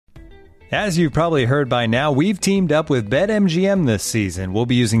As you've probably heard by now, we've teamed up with BetMGM this season. We'll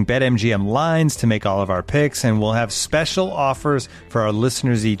be using BetMGM lines to make all of our picks, and we'll have special offers for our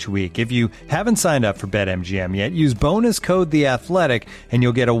listeners each week. If you haven't signed up for BetMGM yet, use bonus code The Athletic, and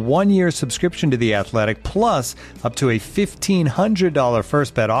you'll get a 1-year subscription to The Athletic, plus up to a $1,500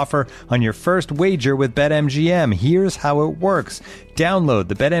 first bet offer on your first wager with BetMGM. Here's how it works. Download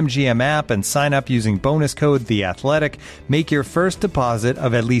the BetMGM app and sign up using bonus code The Athletic. Make your first deposit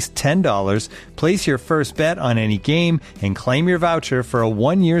of at least $10. Place your first bet on any game and claim your voucher for a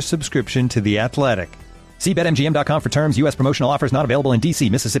 1-year subscription to The Athletic. See BetMGM.com for terms. U.S. promotional offers not available in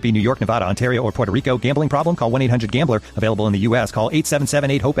D.C., Mississippi, New York, Nevada, Ontario, or Puerto Rico. Gambling problem? Call 1-800-GAMBLER. Available in the U.S. Call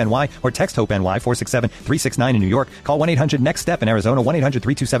 877-8-HOPE-NY or text HOPE-NY 467-369 in New York. Call 1-800-NEXT-STEP in Arizona.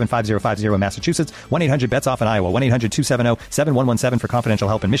 1-800-327-5050 in Massachusetts. 1-800-BETS-OFF in Iowa. 1-800-270-7117 for confidential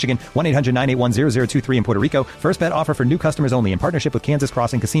help in Michigan. 1-800-981-0023 in Puerto Rico. First bet offer for new customers only in partnership with Kansas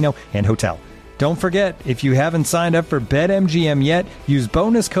Crossing Casino and Hotel. Don't forget, if you haven't signed up for BetMGM yet, use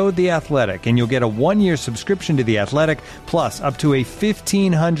bonus code The Athletic, and you'll get a 1-year subscription to The Athletic, plus up to a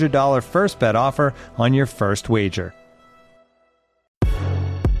 $1,500 first bet offer on your first wager.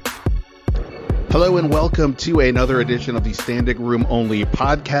 Hello and welcome to another edition of the Standing Room Only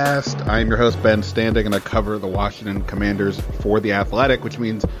podcast. I'm your host, Ben Standing, and I cover the Washington Commanders for The Athletic, which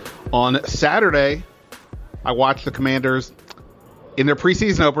means on Saturday, I watched the Commanders in their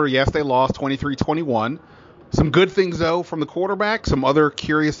preseason opener. Yes, they lost 23-21. Some good things, though, from the quarterback. Some other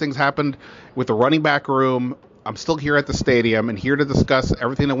curious things happened with the running back room. I'm still here at the stadium and here to discuss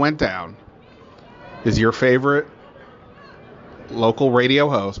everything that went down is your favorite local radio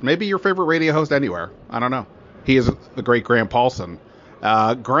host. Maybe your favorite radio host anywhere. I don't know. He is the great Grant Paulson.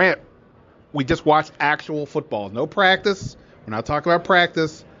 Grant, we just watched actual football. No practice. We're not talking about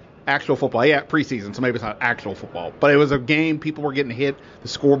practice. Actual football. Yeah, preseason, so maybe it's not actual football. But it was a game. People were getting hit. The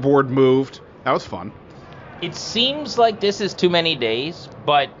scoreboard moved. That was fun. It seems like this is too many days,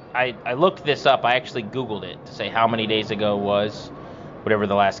 but I looked this up. I actually Googled it to say how many days ago was whatever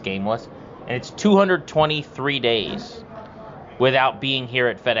the last game was. And it's 223 days without being here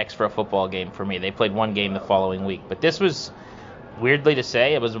at FedEx for a football game for me. They played one game the following week. But this was, weirdly to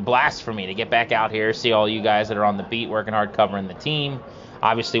say, it was a blast for me to get back out here, see all you guys that are on the beat working hard covering the team.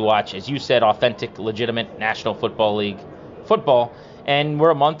 Obviously watch, as you said, authentic, legitimate National Football League football. And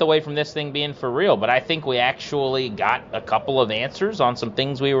we're a month away from this thing being for real. But I think we actually got a couple of answers on some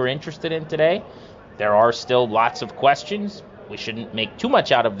things we were interested in today. There are still lots of questions. We shouldn't make too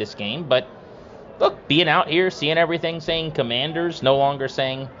much out of this game. But look, being out here, seeing everything, saying Commanders, no longer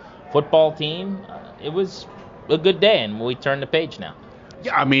saying football team, it was a good day. And we turn the page now.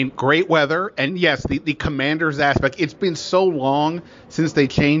 Yeah, I mean, great weather. And yes, the Commanders aspect, it's been so long since they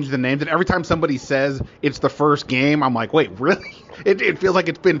changed the name that every time somebody says it's the first game, I'm like, wait, really? It feels like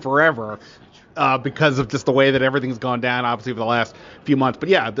it's been forever because of just the way that everything's gone down, obviously, for the last few months. But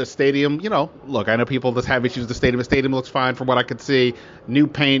yeah, the stadium, look, I know people just have issues with the stadium. The stadium looks fine from what I could see. New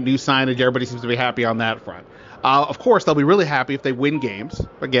paint, new signage. Everybody seems to be happy on that front. Of course, they'll be really happy if they win games.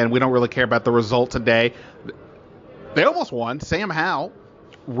 Again, we don't really care about the result today. They almost won. Sam Howell,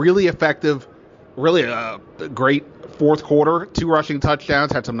 really effective, really a great fourth quarter, 2 rushing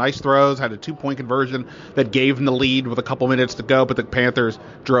touchdowns, had some nice throws, had a 2-point conversion that gave them the lead with a couple minutes to go, but the Panthers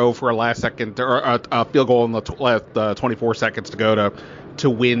drove for a last-second or a field goal in the last 24 seconds to go to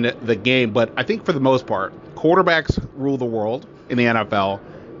win the game. But I think for the most part, quarterbacks rule the world in the NFL,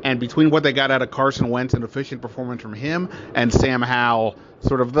 and between what they got out of Carson Wentz, an efficient performance from him, and Sam Howell,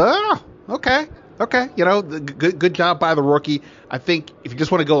 sort of okay, good job by the rookie. I think if you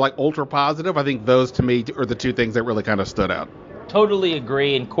just want to go like ultra positive, I think those to me are the two things that really kind of stood out. Totally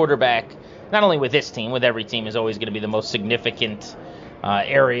agree. And quarterback, not only with this team, with every team, is always going to be the most significant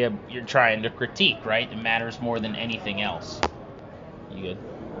area you're trying to critique, right? It matters more than anything else. You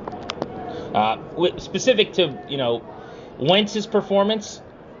good? Specific to, Wentz's performance,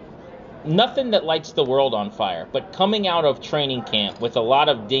 nothing that lights the world on fire, but coming out of training camp with a lot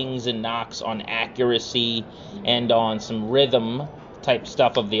of dings and knocks on accuracy and on some rhythm type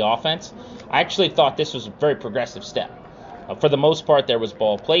stuff of the offense, I actually thought this was a very progressive step. For the most part, there was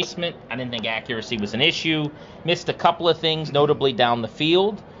ball placement. I didn't think accuracy was an issue. Missed a couple of things, notably down the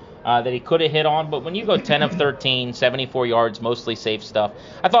field, that he could have hit on. But when you go 10 of 13, 74 yards, mostly safe stuff,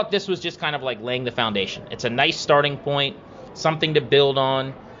 I thought this was just kind of like laying the foundation. It's a nice starting point, something to build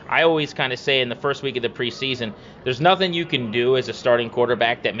on. I always kind of say in the first week of the preseason, there's nothing you can do as a starting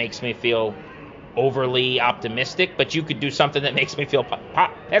quarterback that makes me feel overly optimistic, but you could do something that makes me feel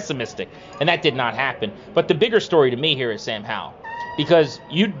pessimistic, and that did not happen. But the bigger story to me here is Sam Howell, because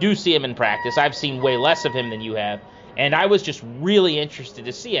you do see him in practice. I've seen way less of him than you have, And I was just really interested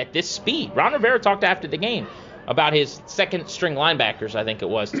to see at this speed. Ron Rivera talked after the game about his second-string linebackers, I think it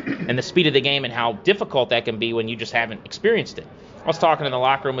was, and the speed of the game and how difficult that can be when you just haven't experienced it. I was talking in the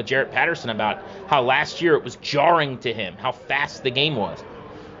locker room with Jarrett Patterson about how last year it was jarring to him how fast the game was.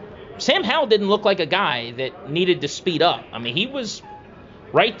 Sam Howell didn't look like a guy that needed to speed up. I mean, he was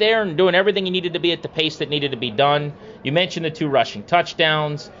right there and doing everything he needed to be at the pace that needed to be done. You mentioned the 2 rushing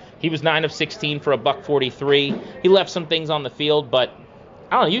touchdowns. He was 9 of 16 for $143. He left some things on the field, but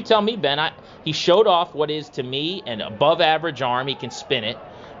I don't know. You tell me, Ben. He showed off what is, to me, an above-average arm. He can spin it.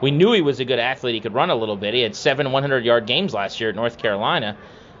 We knew he was a good athlete. He could run a little bit. He had 7 100-yard games last year at North Carolina.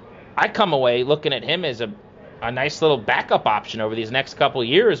 I come away looking at him as a nice little backup option over these next couple of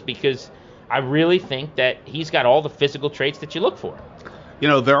years because I really think that he's got all the physical traits that you look for. You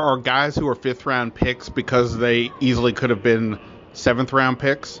know, there are guys who are 5th-round picks because they easily could have been 7th-round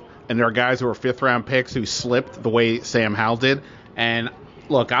picks, and there are guys who are 5th-round picks who slipped the way Sam Howell did. And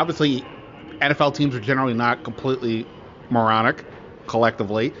look, obviously, NFL teams are generally not completely moronic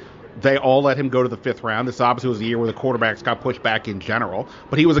collectively. They all let him go to the 5th round. This obviously was a year where the quarterbacks got pushed back in general,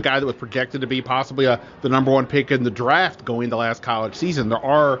 but he was a guy that was projected to be possibly the number 1 pick in the draft going into last college season. There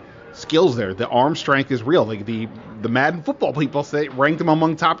are skills there. The arm strength is real. Like the Madden football people say ranked him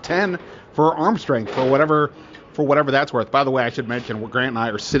among top 10 for arm strength for whatever that's worth. By the way, I should mention where Grant and I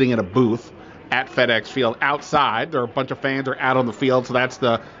are sitting in a booth at FedEx Field outside. There are a bunch of fans are out on the field, so that's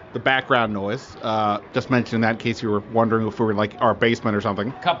the background noise. Just mentioning that in case you were wondering if we were like our basement or something.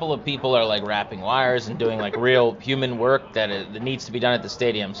 A couple of people are like wrapping wires and doing like real human work that needs to be done at the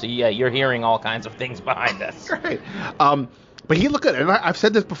stadium. So yeah, you're hearing all kinds of things behind us. Right. But he looked good, and I've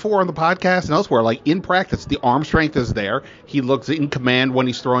said this before on the podcast and elsewhere. Like in practice, the arm strength is there. He looks in command when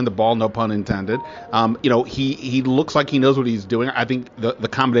he's throwing the ball, no pun intended. He looks like he knows what he's doing. I think the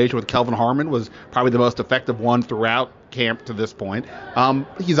combination with Kelvin Harmon was probably the most effective one throughout camp to this point.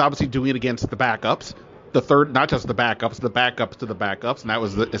 He's obviously doing it against the backups. Not just the backups to the backups, and that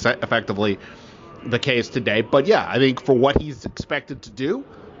was effectively the case today. But yeah, I think for what he's expected to do,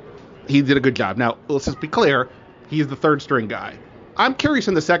 he did a good job. Now, let's just be clear. He's the 3rd-string guy. I'm curious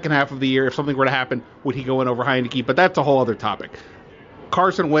in the second half of the year if something were to happen, would he go in over Heineke? But that's a whole other topic.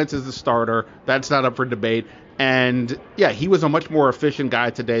 Carson Wentz is the starter. That's not up for debate. And, yeah, he was a much more efficient guy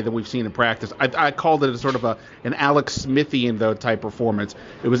today than we've seen in practice. I called it a sort of an Alex Smithian, though, type performance.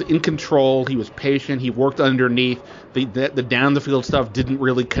 It was in control. He was patient. He worked underneath. The down-the-field stuff didn't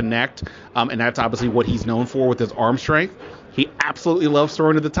really connect, and that's obviously what he's known for with his arm strength. He absolutely loves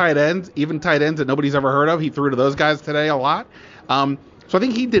throwing to the tight ends, even tight ends that nobody's ever heard of. He threw to those guys today a lot. So I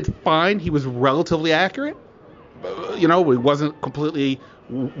think he did fine. He was relatively accurate. It wasn't completely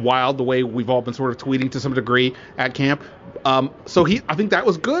wild the way we've all been sort of tweeting to some degree at camp. I think that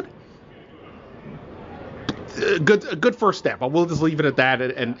was good. A good first step. We'll just leave it at that,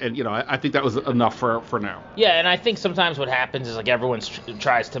 and I think that was enough for now. Yeah, and I think sometimes what happens is like everyone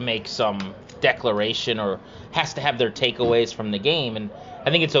tries to make some declaration or has to have their takeaways from the game, and I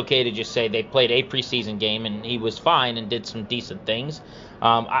think it's okay to just say they played a preseason game and he was fine and did some decent things.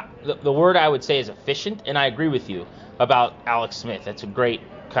 The word I would say is efficient, and I agree with you about Alex Smith. That's a great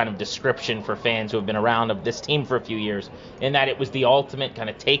kind of description for fans who have been around of this team for a few years, in that it was the ultimate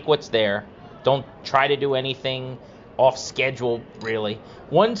kind of take what's there. Don't try to do anything off schedule, really.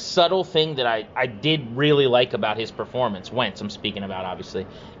 One subtle thing that I did really like about his performance, Wentz I'm speaking about obviously,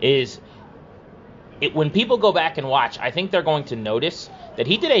 is when people go back and watch, I think they're going to notice that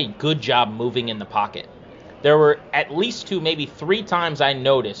he did a good job moving in the pocket. There were at least 2, maybe 3 times I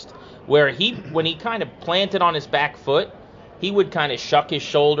noticed where when he kind of planted on his back foot, he would kind of shuck his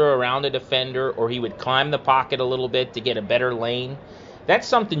shoulder around a defender, or he would climb the pocket a little bit to get a better lane. That's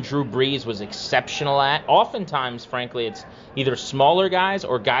something Drew Brees was exceptional at. Oftentimes, frankly, it's either smaller guys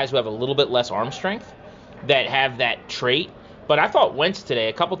or guys who have a little bit less arm strength that have that trait. But I thought Wentz today,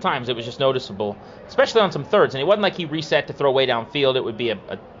 a couple times, it was just noticeable, especially on some thirds. And it wasn't like he reset to throw way downfield. It would be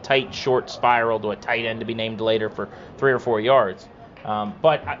a tight, short spiral to a tight end to be named later for 3 or 4 yards.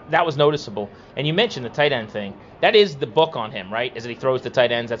 But that was noticeable. And you mentioned the tight end thing. That is the book on him, right? Is that he throws to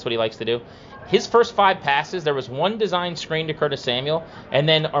tight ends. That's what he likes to do. His first 5 passes, there was 1 design screen to Curtis Samuel, and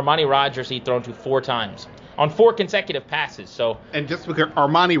then Armani Rogers he'd thrown to 4 times on 4 consecutive passes. And just because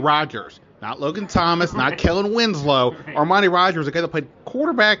Armani Rogers, not Logan Thomas, not Kellen Winslow. Armani Rogers, a guy that played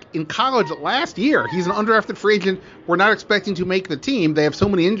quarterback in college last year. He's an undrafted free agent. We're not expecting to make the team. They have so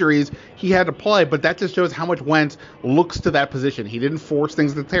many injuries, he had to play. But that just shows how much Wentz looks to that position. He didn't force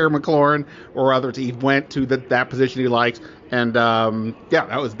things to Terry McLaurin or others. He went to that position he likes. And,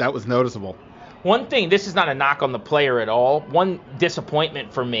 that was noticeable. One thing, this is not a knock on the player at all. One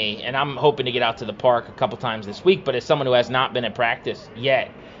disappointment for me, and I'm hoping to get out to the park a couple times this week, but as someone who has not been at practice yet,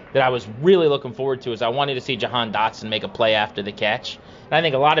 that I was really looking forward to is I wanted to see Jahan Dotson make a play after the catch. And I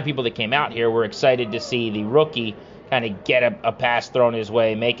think a lot of people that came out here were excited to see the rookie kind of get a pass thrown his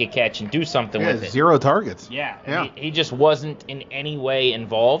way, make a catch, and do something with it. 0 targets. Yeah. He just wasn't in any way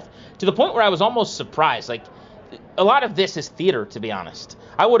involved, to the point where I was almost surprised. Like, a lot of this is theater, to be honest.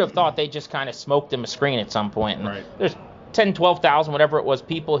 I would have thought they just kind of smoked him a screen at some point. And right. There's 10, 12,000, whatever it was,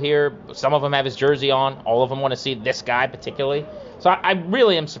 people here. Some of them have his jersey on. All of them want to see this guy particularly. So I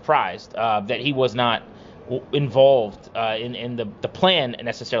really am surprised that he was not involved in the plan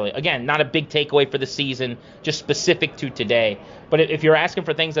necessarily. Again, not a big takeaway for the season, just specific to today. But if you're asking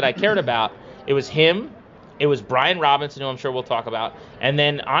for things that I cared about, it was him. It was Brian Robinson, who I'm sure we'll talk about. And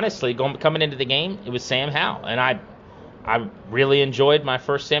then, honestly, coming into the game, it was Sam Howell. And I really enjoyed my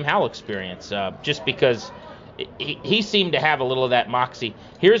first Sam Howell experience just because he seemed to have a little of that moxie.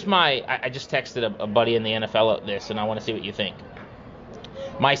 Here's I just texted a buddy in the NFL this, and I want to see what you think.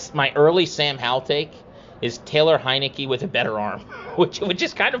 My early Sam Howell take is Taylor Heineke with a better arm, which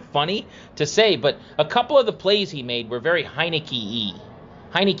is kind of funny to say, but a couple of the plays he made were very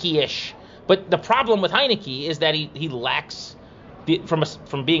Heineke-ish. But the problem with Heineke is that he lacks,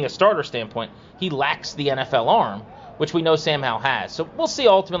 from being a starter standpoint, he lacks the NFL arm, which we know Sam Howell has. So we'll see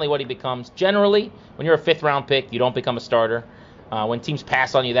ultimately what he becomes. Generally, when you're a 5th-round pick, you don't become a starter. When teams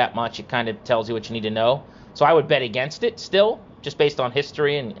pass on you that much, it kind of tells you what you need to know. So I would bet against it still, just based on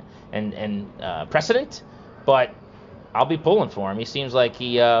history and precedent. But I'll be pulling for him. He seems like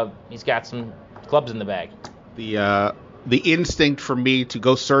he's got some clubs in the bag. The instinct for me to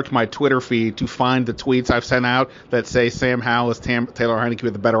go search my Twitter feed to find the tweets I've sent out that say Sam Howell is Taylor Heineke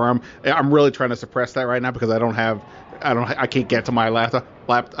with a better arm. I'm really trying to suppress that right now because I can't get to my laptop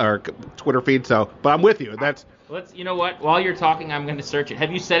or Twitter feed. So, but I'm with you. You know what? While you're talking, I'm going to search it.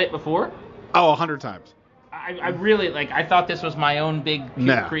 Have you said it before? Oh, 100 times. I really I thought this was my own big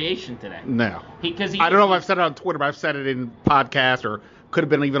creation today. No. Because I don't know if I've said it on Twitter, but I've said it in podcast or could have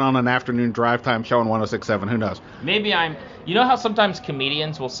been even on an afternoon drive time show on 106.7. Who knows? Maybe you know how sometimes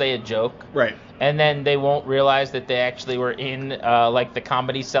comedians will say a joke? Right. And then they won't realize that they actually were in the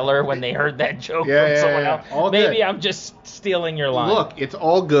Comedy Cellar when they heard that joke from someone else. Maybe good. I'm just stealing your line. Look, it's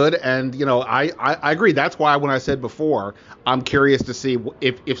all good, and I agree. That's why when I said before, I'm curious to see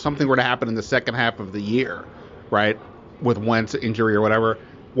if something were to happen in the second half of the year, right, with Wentz injury or whatever,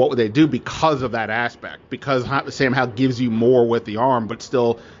 what would they do because of that aspect? Because Sam Howell gives you more with the arm, but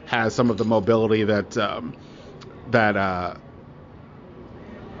still has some of the mobility that Taylor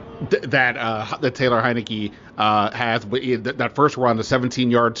Heineke has. That first run, the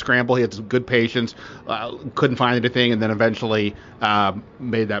 17-yard scramble, he had some good patience, couldn't find anything, and then eventually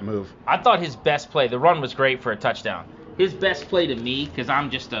made that move. I thought his best play, the run was great for a touchdown. His best play to me, because I'm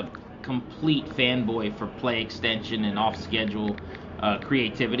just a complete fanboy for play extension and off-schedule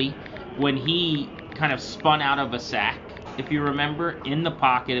creativity, when he kind of spun out of a sack, if you remember, in the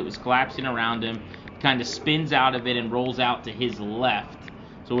pocket, it was collapsing around him, kind of spins out of it and rolls out to his left.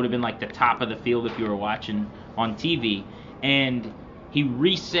 So it would have been like the top of the field if you were watching on TV. And he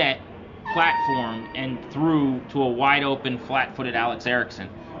reset, platformed, and threw to a wide-open, flat-footed Alex Erickson,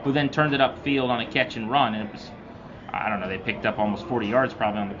 who then turned it upfield on a catch and run. And it was, I don't know, they picked up almost 40 yards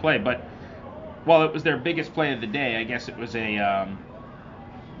probably on the play. But while it was their biggest play of the day, I guess it was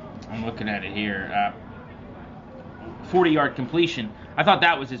I'm looking at it here, 40-yard completion. I thought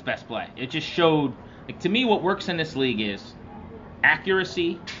that was his best play. It just showed, to me, what works in this league is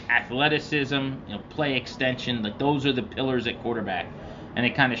accuracy, athleticism, play extension. Those are the pillars at quarterback, and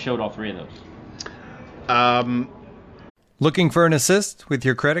it kind of showed all three of those. Looking for an assist with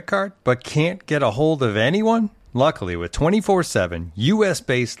your credit card, but can't get a hold of anyone? Luckily, with 24/7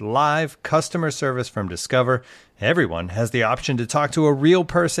 U.S.-based live customer service from Discover, everyone has the option to talk to a real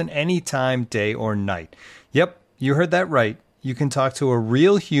person anytime, day or night. Yep, you heard that right. You can talk to a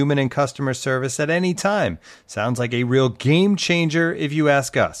real human in customer service at any time. Sounds like a real game changer if you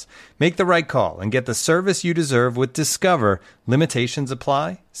ask us. Make the right call and get the service you deserve with Discover. Limitations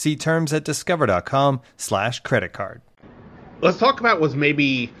apply. See terms at discover.com/creditcard. Let's talk about what's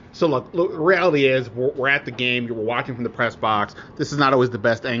maybe... So, look, the reality is we're at the game. We're watching from the press box. This is not always the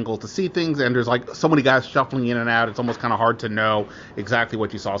best angle to see things, and there's so many guys shuffling in and out. It's almost kind of hard to know exactly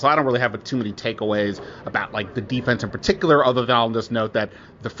what you saw. So I don't really have too many takeaways about the defense in particular, other than I'll just note that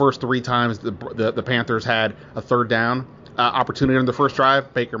the first 3 times the Panthers had a third down opportunity on the first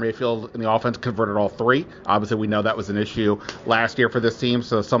drive, Baker Mayfield in the offense converted all 3. Obviously, we know that was an issue last year for this team,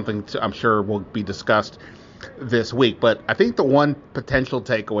 so something I'm sure will be discussed this week. But I think the one potential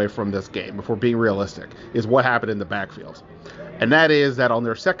takeaway from this game, if we're being realistic, is what happened in the backfield. And that is that on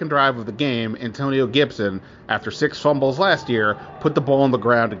their second drive of the game, Antonio Gibson, after 6 fumbles last year, put the ball on the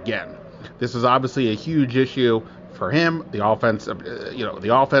ground again. This is obviously a huge issue for him. The offense,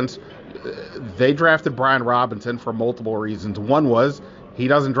 they drafted Brian Robinson for multiple reasons. One was he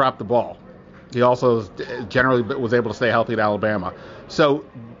doesn't drop the ball. He also generally was able to stay healthy at Alabama. So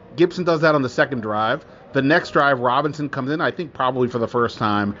Gibson does that on the second drive. The next drive, Robinson comes in, I think probably for the first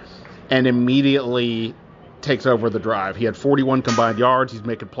time, and immediately takes over the drive. He had 41 combined yards. He's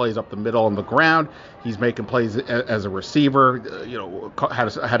making plays up the middle on the ground. He's making plays as a receiver.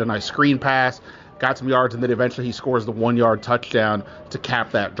 Had a nice screen pass, got some yards, and then eventually he scores the 1-yard touchdown to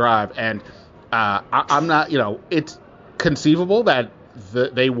cap that drive. And I'm not, it's conceivable that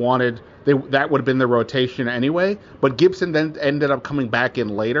that would have been the rotation anyway, but Gibson then ended up coming back in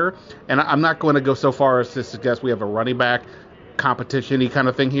later. And I'm not going to go so far as to suggest we have a running back competition-y kind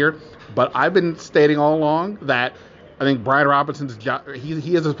of thing here, but I've been stating all along that I think Brian Robinson's job,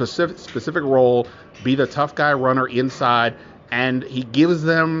 he has a specific role, be the tough guy runner inside, and he gives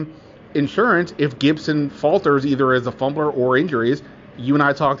them insurance if Gibson falters either as a fumbler or injuries. You and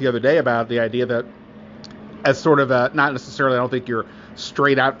I talked the other day about the idea that as sort of a, not necessarily, I don't think you're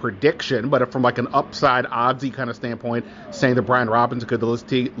straight out prediction, but from like an upside oddsy kind of standpoint, saying that Brian Robinson could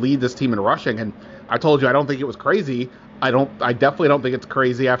lead this team in rushing. And I told you, I don't think it was crazy. I definitely don't think it's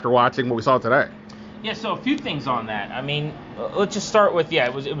crazy after watching what we saw today. Yeah, so a few things on that. I mean, let's just start with, I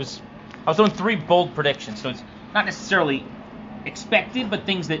was doing 3 bold predictions, so it's not necessarily expected, but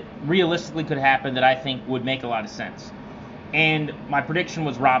things that realistically could happen that I think would make a lot of sense. And my prediction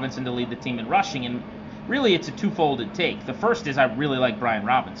was Robinson to lead the team in rushing, and really it's a twofold take. The first is I really like Brian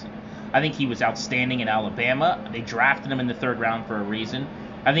Robinson. I think he was outstanding in Alabama. They drafted him in the 3rd round for a reason.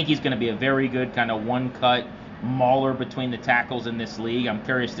 I think he's going to be a very good kind of one-cut mauler between the tackles in this league. I'm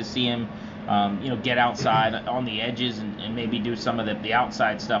curious to see him, get outside on the edges and maybe do some of the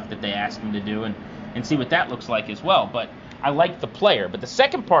outside stuff that they asked him to do and see what that looks like as well. But I like the player. But the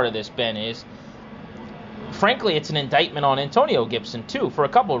second part of this, Ben, is frankly, it's an indictment on Antonio Gibson, too, for a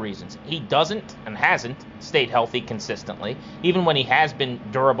couple of reasons. He doesn't and hasn't stayed healthy consistently. Even when he has been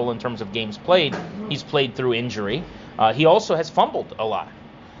durable in terms of games played, he's played through injury. He also has fumbled a lot.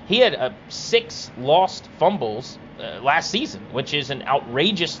 He had 6 lost fumbles last season, which is an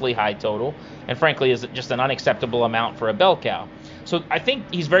outrageously high total, and frankly is just an unacceptable amount for a bell cow. So I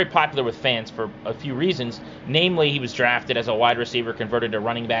think he's very popular with fans for a few reasons. Namely, he was drafted as a wide receiver, converted to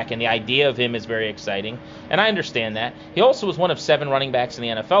running back, and the idea of him is very exciting, and I understand that. He also was one of 7 running backs in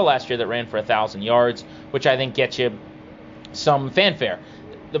the NFL last year that ran for 1,000 yards, which I think gets you some fanfare.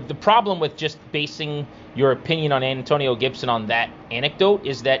 The problem with just basing your opinion on Antonio Gibson on that anecdote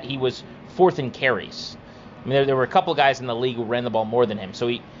is that he was 4th in carries. I mean, there were a couple guys in the league who ran the ball more than him. So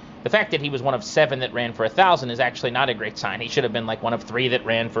the fact that he was one of 7 that ran for 1,000 is actually not a great sign. He should have been like one of 3 that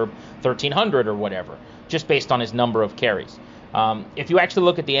ran for 1,300 or whatever, just based on his number of carries. If you actually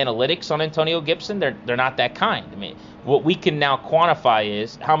look at the analytics on Antonio Gibson, they're not that kind. I mean, what we can now quantify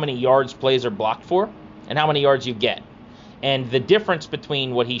is how many yards plays are blocked for and how many yards you get. And the difference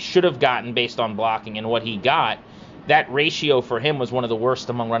between what he should have gotten based on blocking and what he got, that ratio for him was one of the worst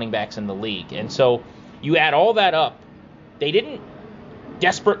among running backs in the league. And so you add all that up, they didn't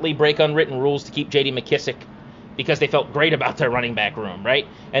desperately break unwritten rules to keep J.D. McKissick because they felt great about their running back room, right?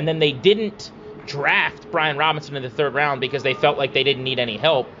 And then they didn't draft Brian Robinson in the 3rd round because they felt like they didn't need any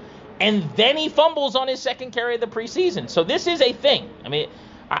help. And then he fumbles on his 2nd carry of the preseason. So this is a thing. I mean,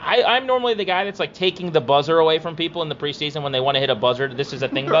 I'm normally the guy that's like taking the buzzer away from people in the preseason when they want to hit a buzzer. This is a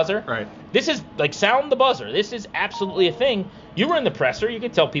thing buzzer. Right. This is like sound the buzzer. This is absolutely a thing. You were in the presser. You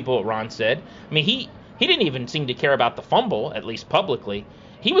could tell people what Ron said. I mean, he didn't even seem to care about the fumble, at least publicly.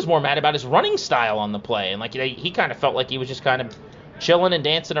 He was more mad about his running style on the play. And like he kind of felt like he was just kind of chilling and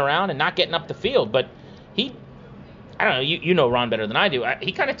dancing around and not getting up the field. But I don't know, you know Ron better than I do.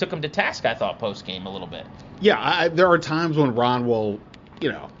 He kind of took him to task, I thought, post-game a little bit. Yeah, there are times when Ron will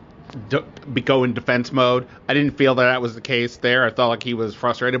go in defense mode. I didn't feel that was the case there. I felt like he was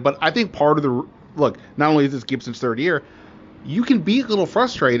frustrated. But I think part of look, not only is this Gibson's 3rd year, you can be a little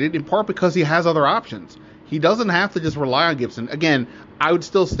frustrated in part because he has other options. He doesn't have to just rely on Gibson. Again, I would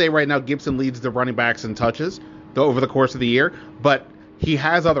still say right now Gibson leads the running backs in touches over the course of the year, but he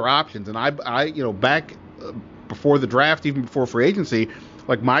has other options. And I back before the draft, even before free agency,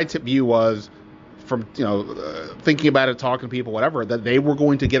 like my view was, from thinking about it, talking to people, whatever, that they were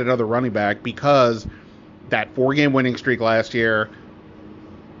going to get another running back because that 4-game winning streak last year,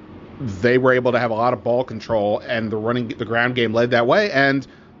 they were able to have a lot of ball control, and the ground game led that way. And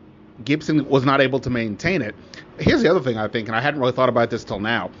Gibson was not able to maintain it. Here's the other thing I think, and I hadn't really thought about this till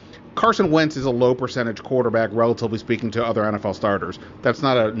now. Carson Wentz is a low percentage quarterback, relatively speaking, to other NFL starters. That's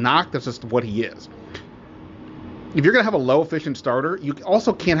not a knock. That's just what he is. If you're going to have a low efficient starter, you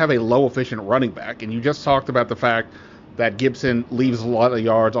also can't have a low efficient running back. And you just talked about the fact that Gibson leaves a lot of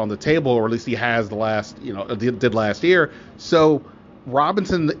yards on the table, or at least he has did last year. So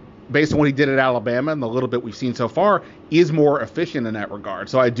Robinson, based on what he did at Alabama and the little bit we've seen so far, is more efficient in that regard.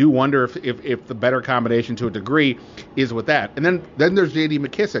 So I do wonder if the better combination to a degree is with that. And then there's J.D.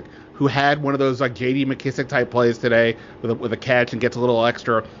 McKissick, who had one of those like J.D. McKissick type plays today with a catch and gets a little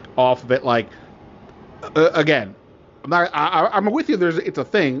extra off of it. Like, again, I'm with you. It's a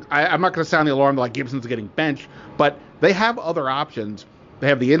thing. I'm not going to sound the alarm like Gibson's getting benched, but they have other options. They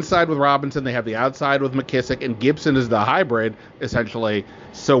have the inside with Robinson. They have the outside with McKissick, and Gibson is the hybrid, essentially.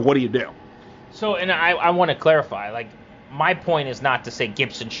 So what do you do? So, and I want to clarify, like, my point is not to say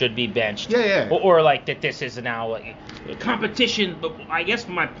Gibson should be benched. Yeah. Or like that this is now a competition. But I guess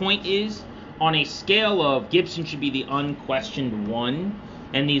my point is, on a scale of Gibson should be the unquestioned one,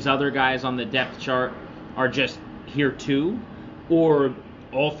 and these other guys on the depth chart are just here too, or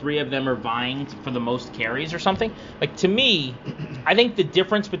all three of them are vying for the most carries or something. Like, to me, I think the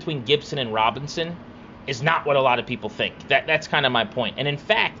difference between Gibson and Robinson is not what a lot of people think. That's kind of my point. And in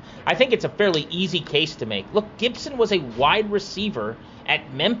fact, I think it's a fairly easy case to make. Look, Gibson was a wide receiver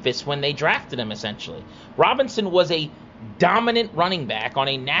at Memphis when they drafted him, essentially. Robinson was a dominant running back on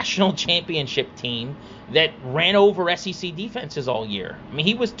a national championship team that ran over SEC defenses all year. I mean,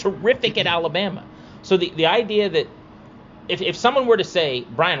 he was terrific at Alabama. So the idea that if someone were to say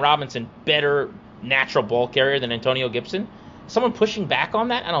Brian Robinson better natural ball carrier than Antonio Gibson, someone pushing back on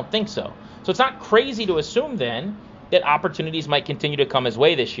that? I don't think so. So it's not crazy to assume then that opportunities might continue to come his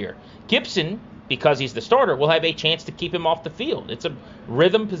way this year. Gibson, because he's the starter, will have a chance to keep him off the field. It's a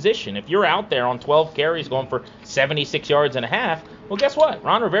rhythm position. If you're out there on 12 carries going for 76 yards and a half, well, guess what?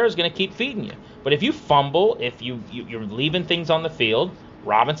 Ron Rivera's going to keep feeding you. But if you fumble, if you're leaving things on the field,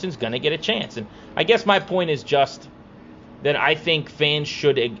 Robinson's going to get a chance. And I guess my point is just that I think fans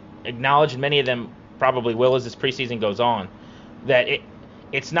should acknowledge, and many of them probably will as this preseason goes on, that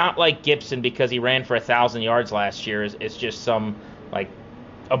it's not like Gibson, because he ran for 1,000 yards last year, is just some like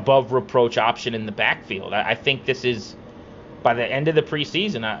above reproach option in the backfield. I think this is, by the end of the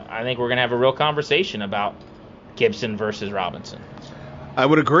preseason, I think we're going to have a real conversation about Gibson versus Robinson. I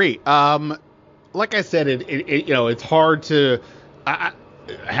would agree. Like I said, it's hard to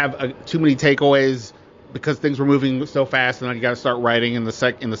have too many takeaways because things were moving so fast, and then you got to start writing in the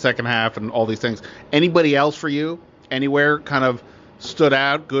second half and all these things. Anybody else for you anywhere kind of stood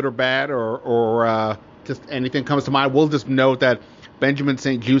out, good or bad, or just anything comes to mind? We'll just note that Benjamin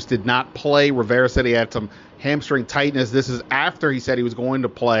St-Juste did not play. Rivera said he had some hamstring tightness. This is after he said he was going to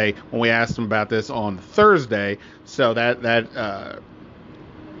play when we asked him about this on Thursday. So that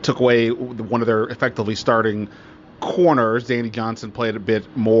took away one of their effectively starting corners. Danny Johnson played a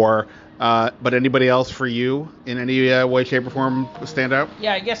bit more. But anybody else for you in any way, shape, or form stand out?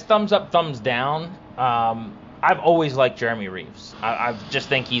 Yeah, I guess thumbs up, thumbs down. I've always liked Jeremy Reeves. I just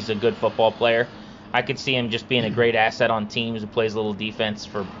think he's a good football player. I could see him just being a great asset on teams who plays a little defense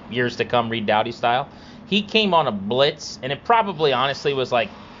for years to come, Reed Doughty style. He came on a blitz, and it probably honestly was like,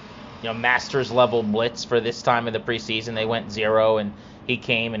 Masters level blitz for this time of the preseason. They went 0, and he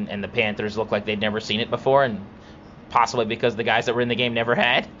came, and the Panthers looked like they'd never seen it before, and possibly because the guys that were in the game never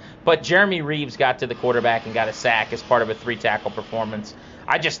had. But Jeremy Reeves got to the quarterback and got a sack as part of a 3-tackle performance.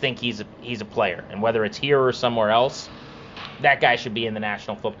 I just think he's a player, and whether it's here or somewhere else, that guy should be in the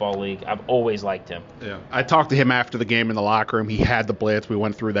National Football League. I've always liked him. Yeah, I talked to him after the game in the locker room. He had the blitz. We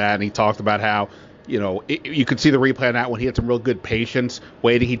went through that, and he talked about how, you could see the replay on that when he had some real good patience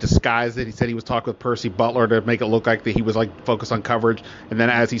waiting. He disguised it. He said he was talking with Percy Butler to make it look like that he was like focused on coverage, and then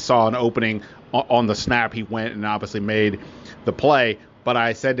as he saw an opening on the snap, he went and obviously made the play. But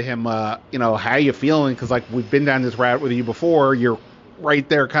I said to him, how you feeling? Because like we've been down this route with you before. You're right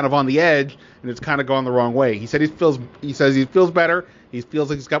there kind of on the edge, and it's kind of gone the wrong way. He said he feels better. He feels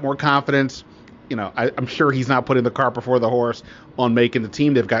like he's got more confidence. I'm sure he's not putting the cart before the horse on making the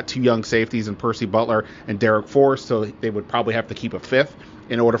team. They've got 2 young safeties in Percy Butler and Derek Forrest, so they would probably have to keep a 5th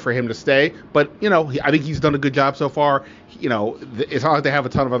in order for him to stay. But, I think he's done a good job so far. It's not like they have a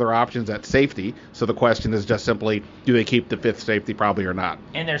ton of other options at safety, so the question is just simply, do they keep the 5th safety probably or not?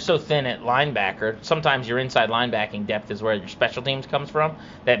 And they're so thin at linebacker. Sometimes your inside linebacking depth is where your special teams comes from,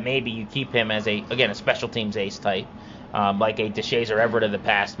 that maybe you keep him as a special teams ace type, like a DeShazer Everett of the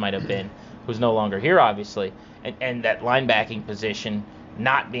past might have been, who's no longer here, obviously. And that linebacking position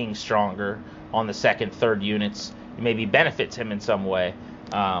not being stronger on the second, third units maybe benefits him in some way.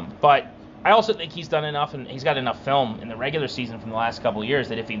 But I also think he's done enough, and he's got enough film in the regular season from the last couple of years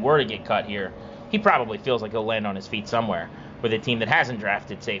that if he were to get cut here, he probably feels like he'll land on his feet somewhere with a team that hasn't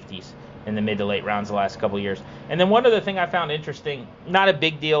drafted safeties in the mid to late rounds the last couple of years. And then one other thing I found interesting, not a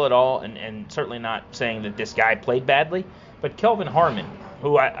big deal at all, and certainly not saying that this guy played badly, but Kelvin Harmon,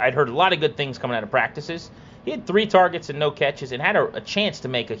 who I'd heard a lot of good things coming out of practices, he had 3 targets and no catches and had a chance to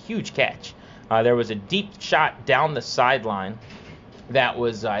make a huge catch. There was a deep shot down the sideline that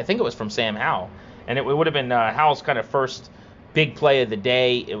was, I think it was from Sam Howell, and it would have been Howell's kind of first big play of the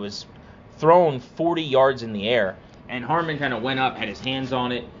day. It was thrown 40 yards in the air, and Harmon kind of went up, had his hands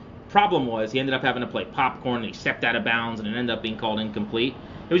on it. Problem was he ended up having to play popcorn, and he stepped out of bounds, and it ended up being called incomplete.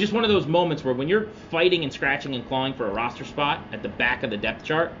 It was just one of those moments where when you're fighting and scratching and clawing for a roster spot at the back of the depth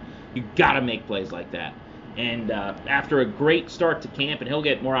chart, you got to make plays like that. And after a great start to camp, and he'll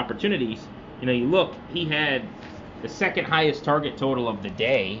get more opportunities, you look, he had the second highest target total of the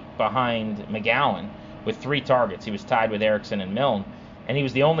day behind McGowan with 3 targets. He was tied with Erickson and Milne, and he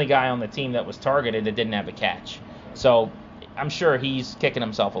was the only guy on the team that was targeted that didn't have a catch. So I'm sure he's kicking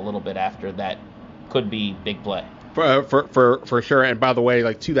himself a little bit after that could be big play. For sure. And by the way,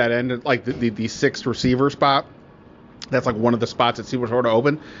 like to that end, like the sixth receiver spot, that's like one of the spots that seems sort of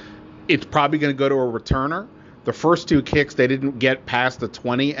open. It's probably going to go to a returner. The first 2 kicks, they didn't get past the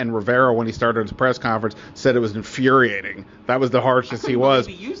 20, and Rivera, when he started his press conference, said it was infuriating. That was the harshest he was.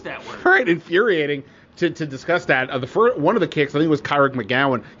 He used that word. Right, infuriating to discuss that. One of the kicks, I think it was Kyrick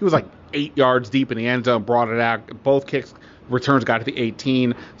McGowan, he was like 8 yards deep in the end zone, brought it out. Both kicks, returns got to the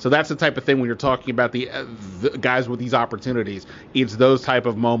 18. So that's the type of thing when you're talking about the guys with these opportunities. It's those type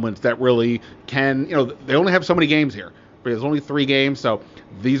of moments that really can, they only have so many games here. But there's only 3 games, so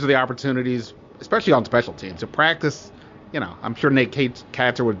these are the opportunities, especially on special teams. To practice, I'm sure Nate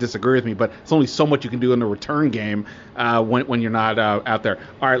Katzer would disagree with me, but it's only so much you can do in the return game when you're not out there.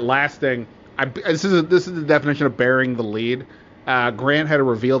 All right, last thing. This is the definition of bearing the lead. Grant had a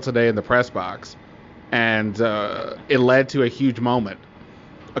reveal today in the press box, and it led to a huge moment.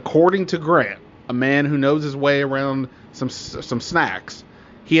 According to Grant, a man who knows his way around some snacks,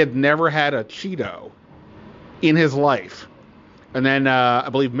 he had never had a Cheeto in his life. And then I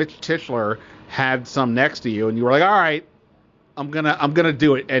believe Mitch Tischler had some next to you, and you were like, "All right, I'm gonna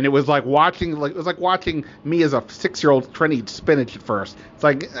do it." And it was like watching me as a 6-year-old trying to eat spinach at first. It's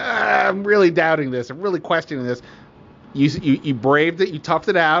like I'm really doubting this. I'm really questioning this. You braved it. You toughed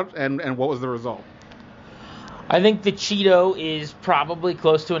it out. And what was the result? I think the Cheeto is probably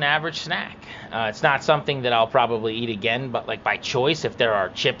close to an average snack. It's not something that I'll probably eat again, but like by choice, if there are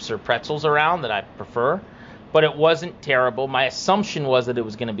chips or pretzels around that I prefer. But it wasn't terrible. My assumption was that it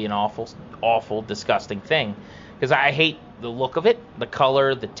was going to be an awful, disgusting thing, because I hate the look of it, the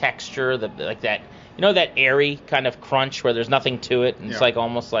color, the texture, like that, that airy kind of crunch where there's nothing to it, and it's like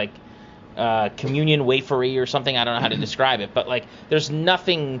almost like communion wafery or something. I don't know how to describe it, but like there's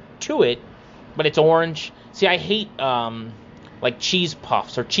nothing to it, but it's orange. See, I hate like cheese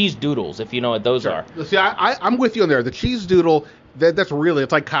puffs or cheese doodles, if you know what those are. See, I'm with you on there. The cheese doodle. That's really,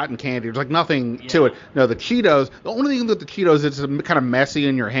 it's like cotton candy. There's like nothing to it. No, the Cheetos, the only thing with the Cheetos is it's kind of messy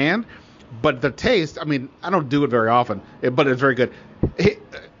in your hand, but the taste, I mean, I don't do it very often, but it's very good. Hey,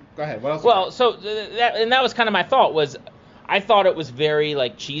 go ahead. What else? Well, so that was kind of my thought was, I thought it was very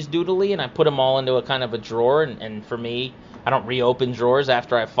like cheese doodly, and I put them all into a kind of a drawer, and for me, I don't reopen drawers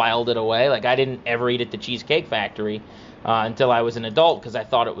after I filed it away. Like I didn't ever eat at the Cheesecake Factory until I was an adult, because I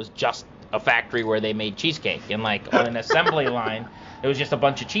thought it was just a factory where they made cheesecake, and like on an assembly line it was just a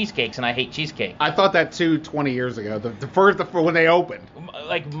bunch of cheesecakes, and I hate cheesecake. I thought that too 20 years ago, the first when they opened.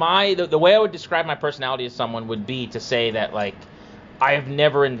 Like the way I would describe my personality as someone would be to say that like I would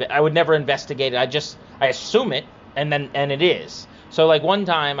never investigate it. I assume it, and it is. So like one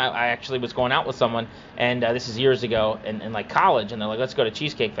time I actually was going out with someone, and this is years ago in like college, and they're like, let's go to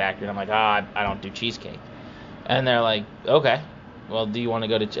Cheesecake Factory, and I'm like, I don't do cheesecake, and they're like, okay. Well, do you want to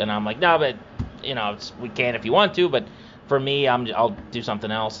go to? And I'm like, no, but we can if you want to, but for me, I'll do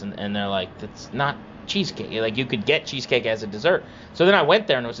something else. And they're like, that's not cheesecake. Like you could get cheesecake as a dessert. So then I went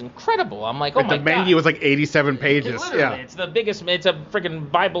there and it was incredible. I'm like, oh my god. The menu was like 87 pages. Literally, it's the biggest. It's a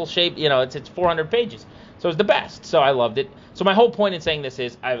freaking Bible shape. It's 400 pages. So it's the best. So I loved it. So my whole point in saying this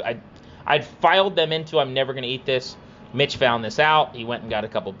is I'd filed them into I'm never going to eat this. Mitch found this out. He went and got a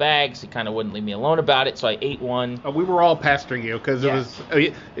couple bags. He kind of wouldn't leave me alone about it, so I ate one. We were all pestering you because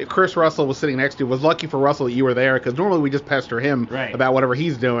Chris Russell was sitting next to you. It was lucky for Russell that you were there, because normally we just pester him about whatever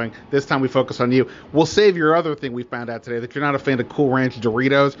he's doing. This time we focus on you. We'll save your other thing we found out today, that you're not a fan of Cool Ranch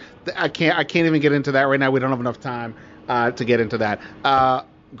Doritos. I can't even get into that right now. We don't have enough time to get into that.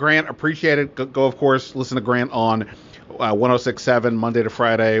 Grant, appreciate it. Go of course, listen to Grant on 106.7 Monday to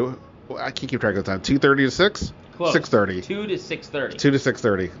Friday. I can't keep track of the time. 2:30 to 6? Close. 6:30. 2 to 6:30. 2 to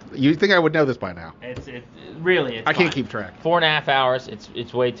 6:30. You think I would know this by now? It's I can't keep track. 4.5 hours.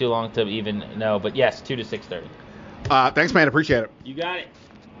 It's way too long to even know. But yes, 2 to 6:30. Thanks, man. Appreciate it. You got it.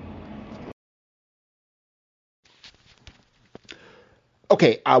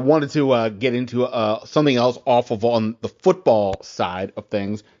 Okay, I wanted to get into something else off of on the football side of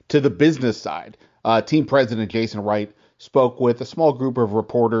things to the business side. Team president Jason Wright spoke with a small group of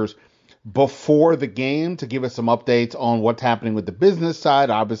reporters before the game to give us some updates on what's happening with the business side.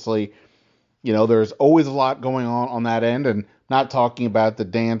 Obviously, there's always a lot going on that end, and not talking about the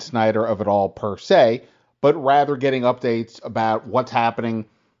Dan Snyder of it all per se, but rather getting updates about what's happening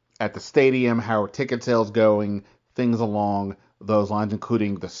at the stadium, how are ticket sales going, things along those lines,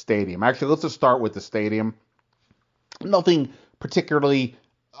 including the stadium. Actually, let's just start with the stadium. Nothing particularly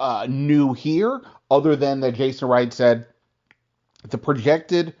new here, other than that Jason Wright said the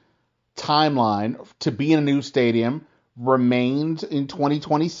projected timeline to be in a new stadium remains in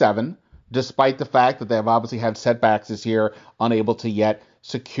 2027, despite the fact that they have obviously had setbacks this year, unable to yet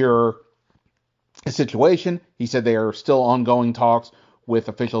secure a situation. He said they are still ongoing talks with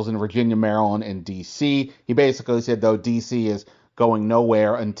officials in Virginia, Maryland, and D.C. He basically said, though, D.C. is going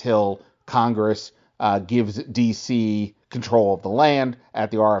nowhere until Congress gives D.C. control of the land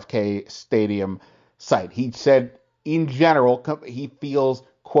at the RFK Stadium site. He said, in general, he feels,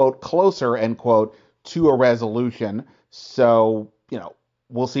 quote, closer, end quote, to a resolution. So,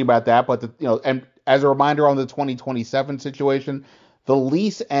 we'll see about that. But, and as a reminder on the 2027 situation, the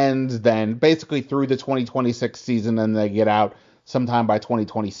lease ends then basically through the 2026 season, and they get out sometime by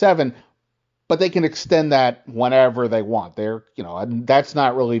 2027, but they can extend that whenever they want. And that's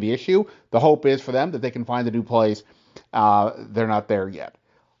not really the issue. The hope is for them that they can find a new place. They're not there yet.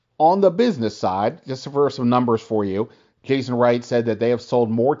 On the business side, just for some numbers for you, Jason Wright said that they have sold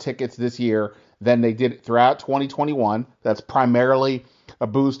more tickets this year than they did throughout 2021. That's primarily a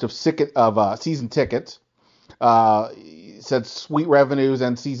boost of season tickets. He said suite revenues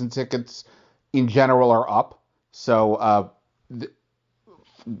and season tickets in general are up. So,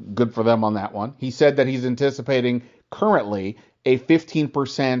 good for them on that one. He said that he's anticipating currently a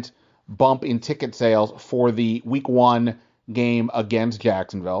 15% bump in ticket sales for the Week 1 game against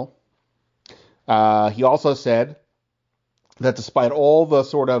Jacksonville. He also said that despite all the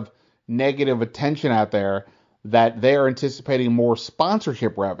sort of negative attention out there, that they are anticipating more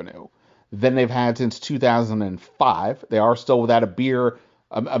sponsorship revenue than they've had since 2005. They are still without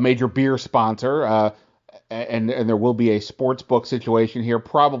a major beer sponsor, and there will be a sports book situation here.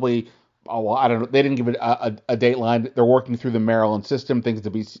 Probably, I don't know. They didn't give it a date line. They're working through the Maryland system.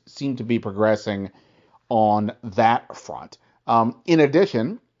 Things seem to be progressing on that front. In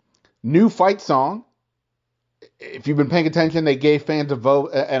addition, new fight song. If you've been paying attention, they gave fans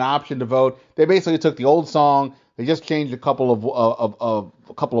an option to vote. They basically took the old song. They just changed a couple of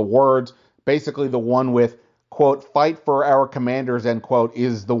words. Basically, the one with, quote, "Fight for our commanders," end quote,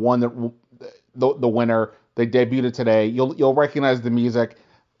 is the one that the winner. They debuted it today. You'll recognize the music.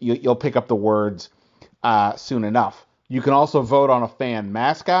 You'll pick up the words soon enough. You can also vote on a fan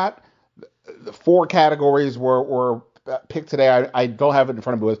mascot. The 4 categories were picked today. I don't have it in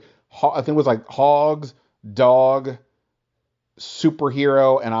front of me. I think it was like hogs, dog,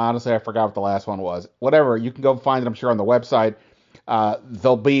 superhero, and honestly, I forgot what the last one was. Whatever, you can go find it, I'm sure, on the website.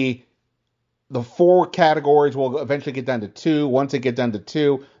 There'll be the 4 categories will eventually get down to 2. Once they get down to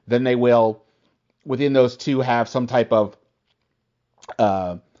 2, then they will, within those 2, have some type of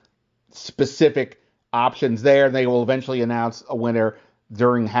specific options there. They will eventually announce a winner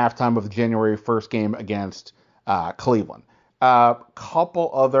during halftime of the January 1st game against Cleveland.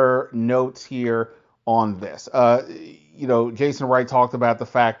 Couple other notes here on this. Jason Wright talked about the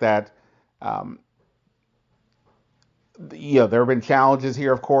fact that there have been challenges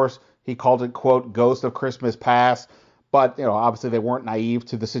here, of course. He called it, quote, "ghost of Christmas past." But, obviously they weren't naive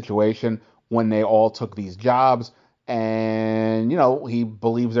to the situation when they all took these jobs. And, he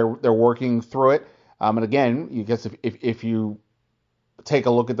believes they're working through it. And again, you guess if you take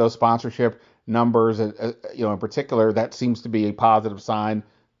a look at those sponsorship numbers, in particular, that seems to be a positive sign.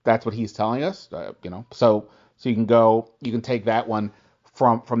 That's what he's telling us, So you can take that one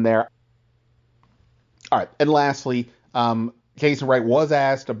from there. All right. And lastly, Jason Wright was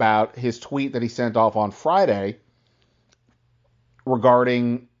asked about his tweet that he sent off on Friday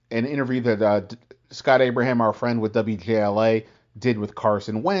regarding an interview that Scott Abraham, our friend with WJLA, did with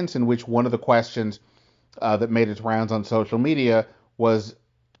Carson Wentz, in which one of the questions that made its rounds on social media was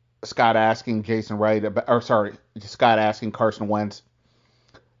Scott asking Carson Wentz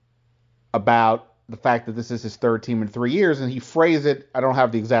about the fact that this is his third team in 3 years, and he phrased it, I don't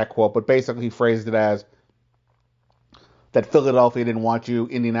have the exact quote, but basically he phrased it as that Philadelphia didn't want you,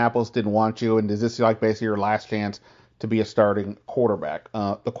 Indianapolis didn't want you, and is this like basically your last chance to be a starting quarterback?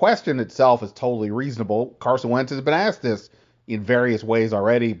 The question itself is totally reasonable. Carson Wentz has been asked this in various ways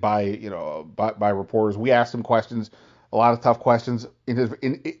already by reporters. We asked him questions, a lot of tough questions in his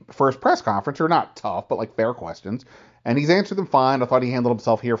first press conference, or not tough, but like fair questions, and he's answered them fine. I thought he handled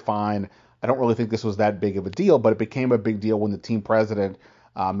himself here fine. I don't really think this was that big of a deal, but it became a big deal when the team president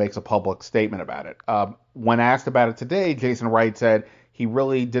makes a public statement about it. When asked about it today, Jason Wright said he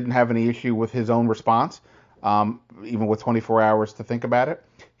really didn't have any issue with his own response, even with 24 hours to think about it.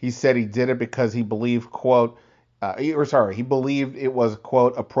 He said he did it because he believed, he believed it was,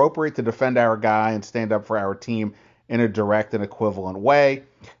 quote, appropriate to defend our guy and stand up for our team in a direct and equivalent way.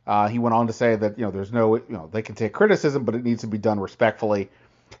 He went on to say that, there's no, they can take criticism, but it needs to be done respectfully.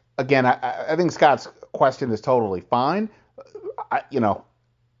 Again, I think Scott's question is totally fine.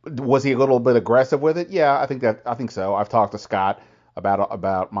 Was he a little bit aggressive with it? Yeah, I think so. I've talked to Scott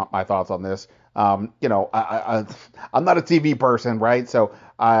about my thoughts on this. I'm not a TV person, right? So,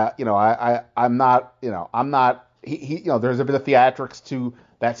 I'm not. There's a bit of theatrics to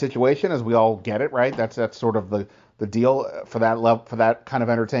that situation, as we all get it, right? That's sort of the deal for that level, for that kind of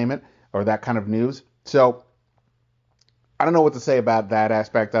entertainment or that kind of news. So, I don't know what to say about that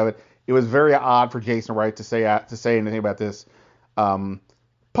aspect of it. It was very odd for Jason Wright to say anything about this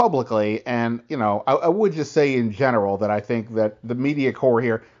publicly, and I would just say in general that I think that the media core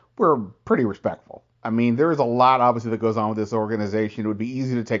here were pretty respectful. I mean, there is a lot obviously that goes on with this organization. It would be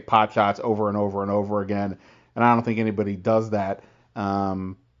easy to take pot shots over and over and over again, and I don't think anybody does that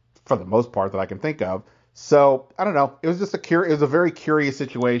for the most part that I can think of. So I don't know. It was just it was a very curious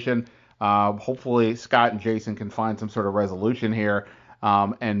situation. Hopefully Scott and Jason can find some sort of resolution here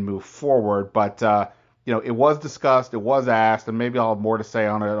and move forward. But it was discussed, it was asked, and maybe I'll have more to say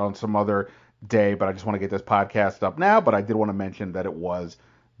on it on some other day. But I just want to get this podcast up now. But I did want to mention that it was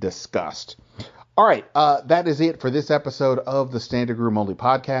discussed. All right, that is it for this episode of the Standing Room Only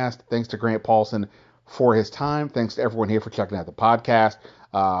podcast. Thanks to Grant Paulson for his time. Thanks to everyone here for checking out the podcast.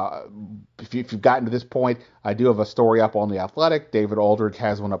 If you've gotten to this point, I do have a story up on The Athletic. David Aldridge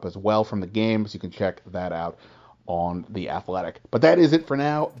has one up as well from the game, so you can check that out on The Athletic. But that is it for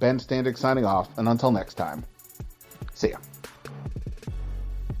now. Ben Standig signing off, and until next time, see ya.